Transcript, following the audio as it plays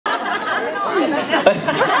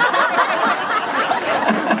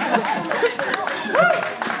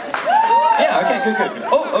Yeah, okay, good.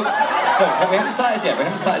 Oh, no, we haven't started yet,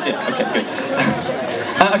 Okay, good.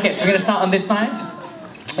 Okay, so we're going to start on this side.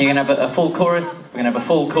 You're going to have a full chorus,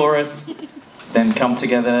 then come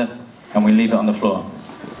together, and we leave it on the floor.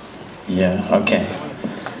 Yeah, okay.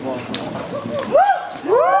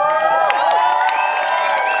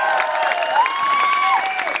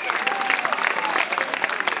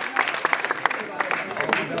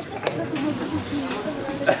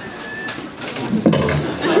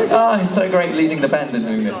 Oh, it's so great leading the band and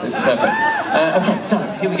doing this. This is perfect. Okay, so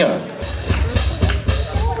here we go.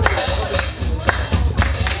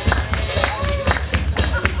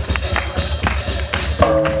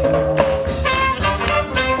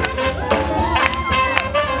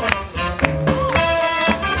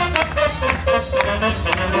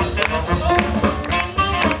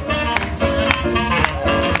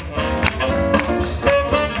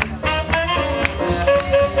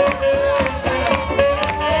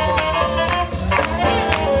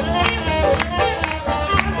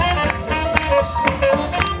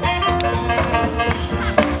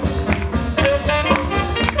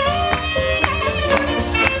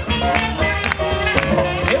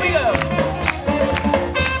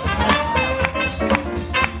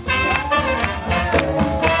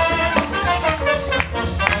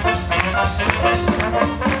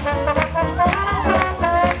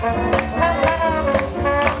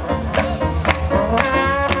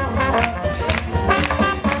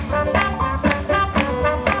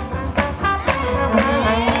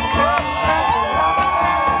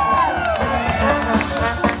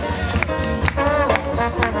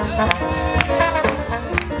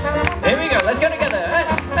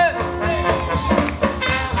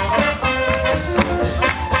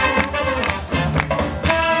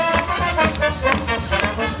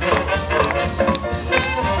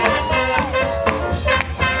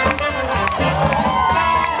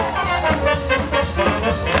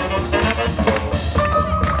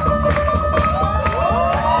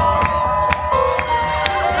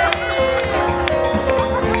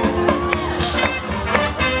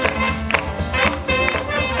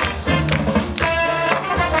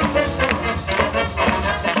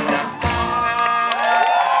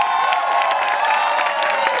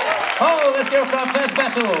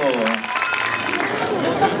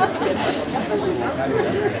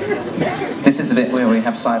 This is the bit where we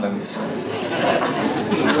have silence.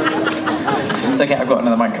 It's okay, I've got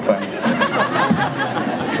another microphone.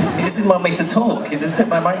 He just didn't want me to talk. He just took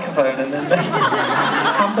my microphone and then left it.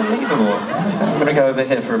 Unbelievable. I'm going to go over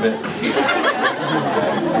here for a bit.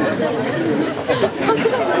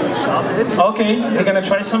 Okay, we're going to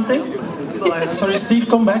try something. Sorry, Steve,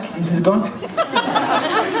 come back. He's gone.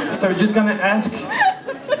 So we're just going to ask,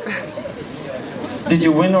 did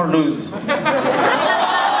you win or lose?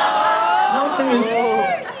 No, serious.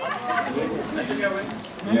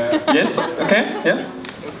 Yeah. Yes? Okay, yeah.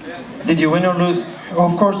 Did you win or lose?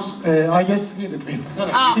 Of course, I guess we did win. No,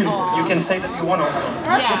 you can say that you won also.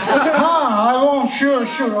 I won, sure,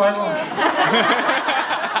 I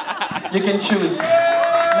won. You can choose.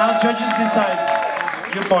 Now judges decide.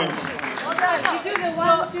 You point. You do the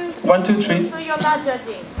 1, 2, 3. 1, 2, 3. So you're not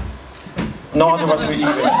judging. No, otherwise we even.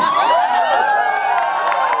 Okay.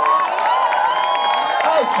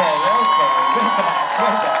 We're back.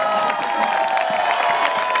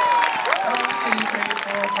 1, 2, 3,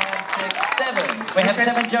 4, 5, 6, 7. We have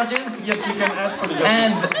 7 judges. Yes, you can ask for the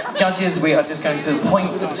judges. And judges, we are just going to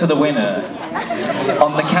point to the winner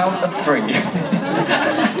on the count of 3.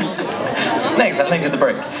 Next, I think of the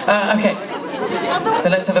break. Okay. So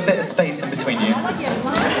let's have a bit of space in between you.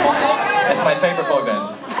 That's my favourite boy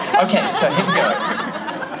band. Okay, so here we go.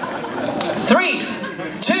 3,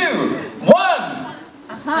 2, 1.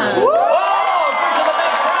 Oh, good to the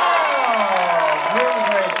next round. Really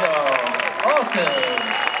great job. Awesome.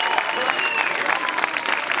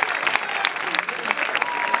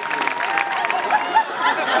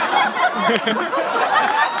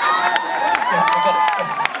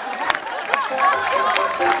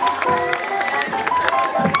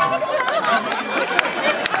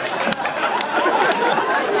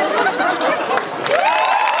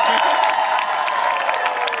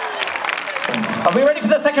 Are we ready for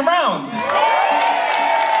the second round?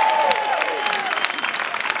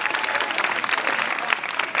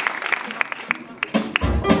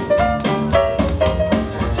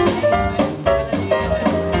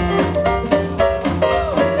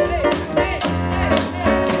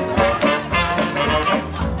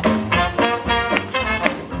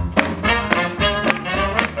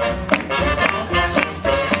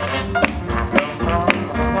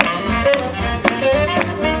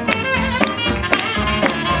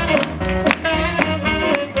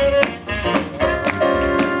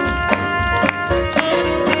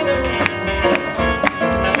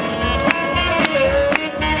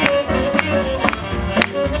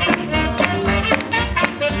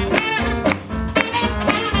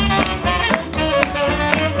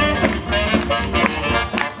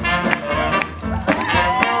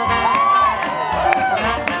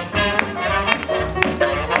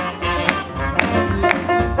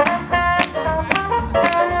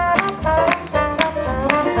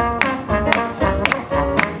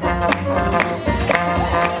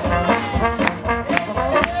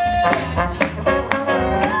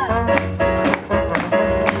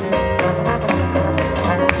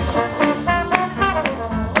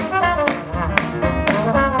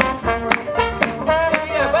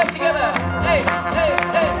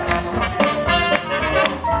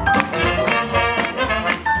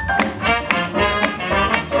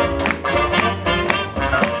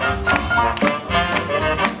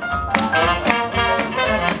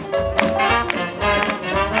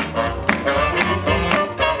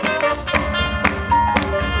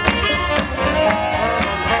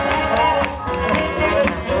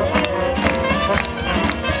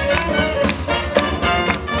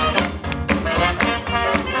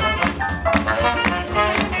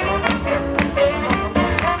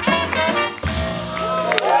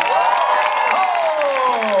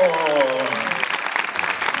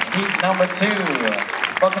 number 2.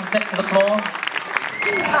 Welcome, set to the floor.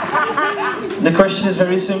 The question is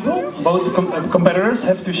very simple. Both competitors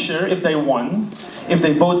have to share if they won. If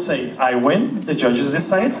they both say, I win, the judges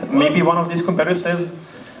decide. Maybe one of these competitors says,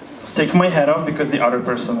 take my hat off because the other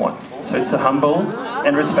person won. So it's a humble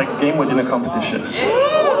and respect game within a competition.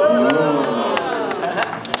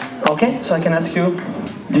 Okay, so I can ask you,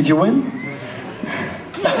 did you win?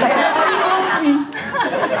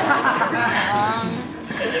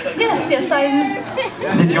 Yes, I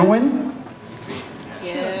win. Did you win?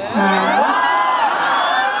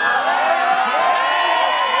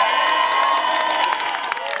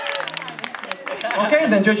 Okay,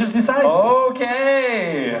 then judges decide.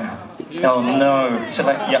 Okay. Oh no. Should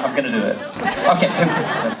I? Yeah, I'm gonna do it. Okay,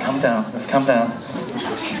 let's calm down. Let's calm down.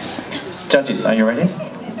 Judges, are you ready?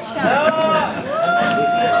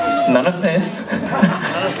 None of this.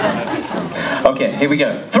 Okay, here we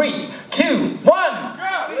go. 3, 2, 1.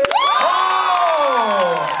 Oh!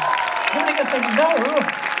 You niggas said no.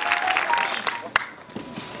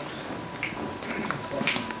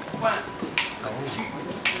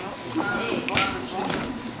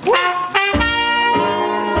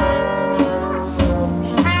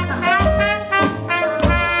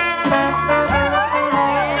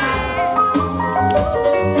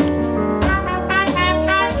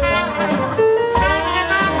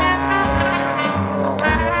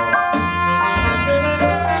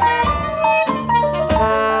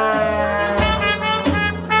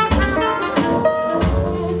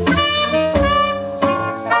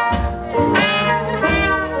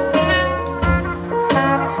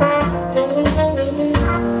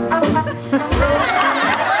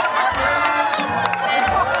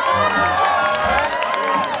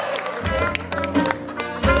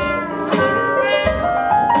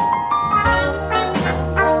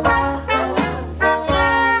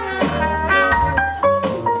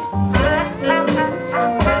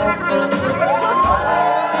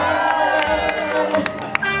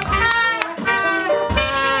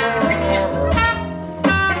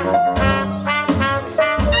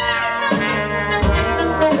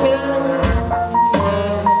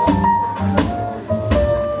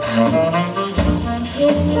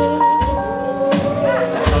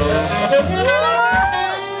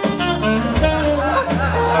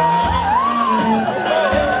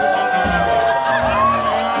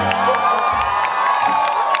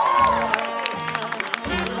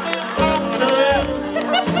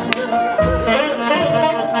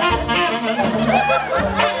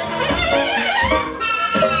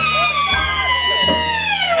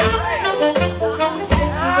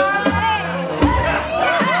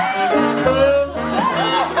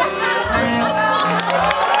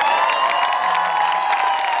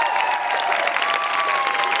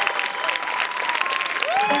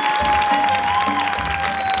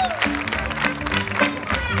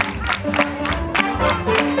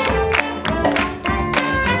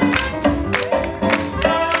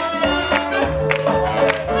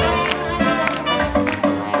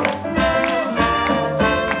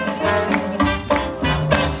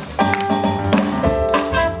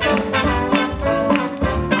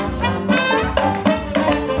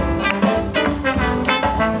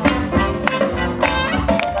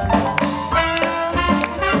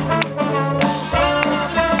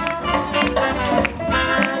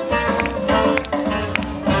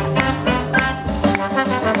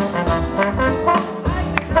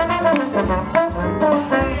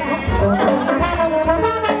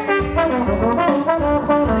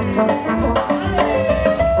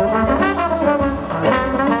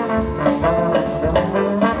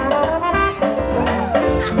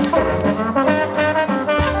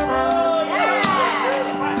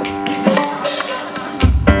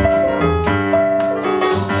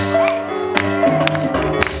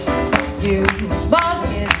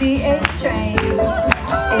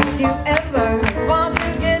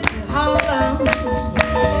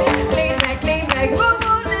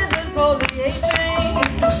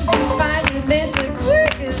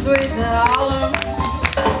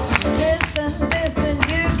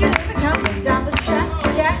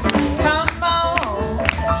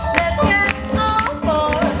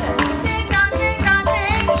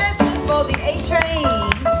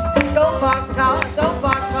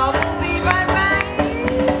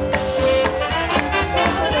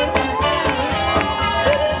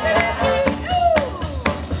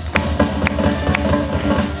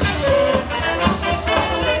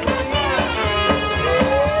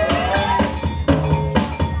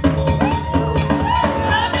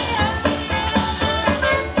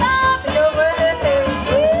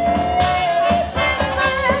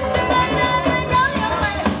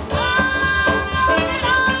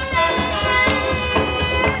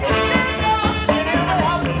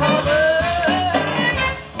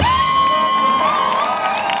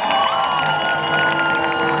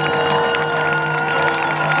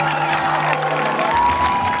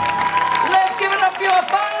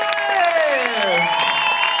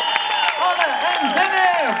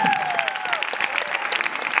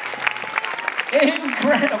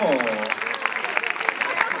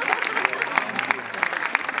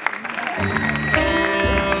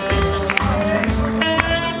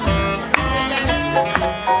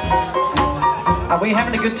 we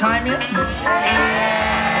having a good time yet?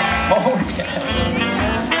 Oh, yes.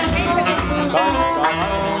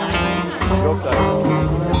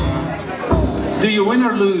 Do you win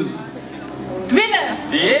or lose? Winner!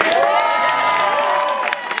 Yeah!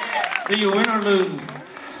 Do you win or lose?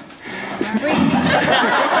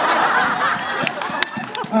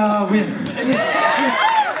 Win.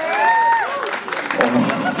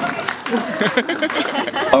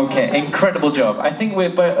 Okay, incredible job. I think we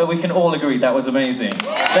can all agree that was amazing.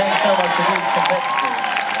 Thanks so much to these competitors.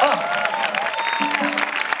 Oh.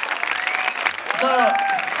 So,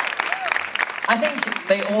 I think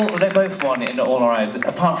they both won in all our eyes,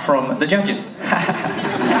 apart from the judges.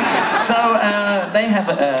 So, they have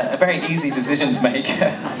a very easy decision to make.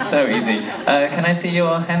 So easy. Can I see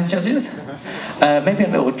your hands, judges? Maybe a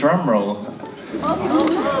little drum roll.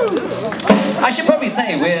 I should probably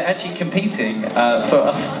say we're actually competing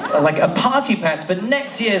for a party pass for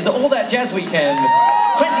next year's All That Jazz Weekend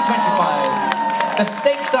 2025. The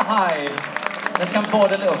stakes are high. Let's come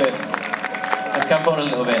forward a little bit. Let's come forward a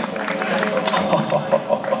little bit.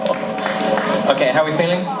 Okay, how are we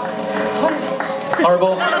feeling?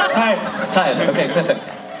 Horrible? Tired. Tired. Okay,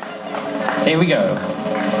 perfect. Here we go.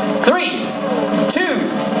 3, 2,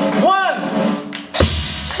 1.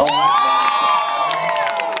 Oh,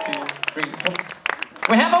 1, 2, 3, 4.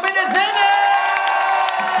 We have a winner, Zeynep!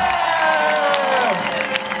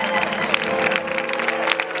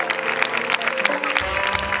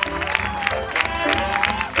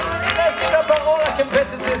 Let's give it up for all our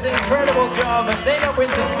competitors. Incredible job. And Zeynep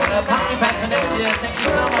wins a party pass for next year. Thank you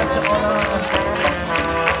so much, Onur.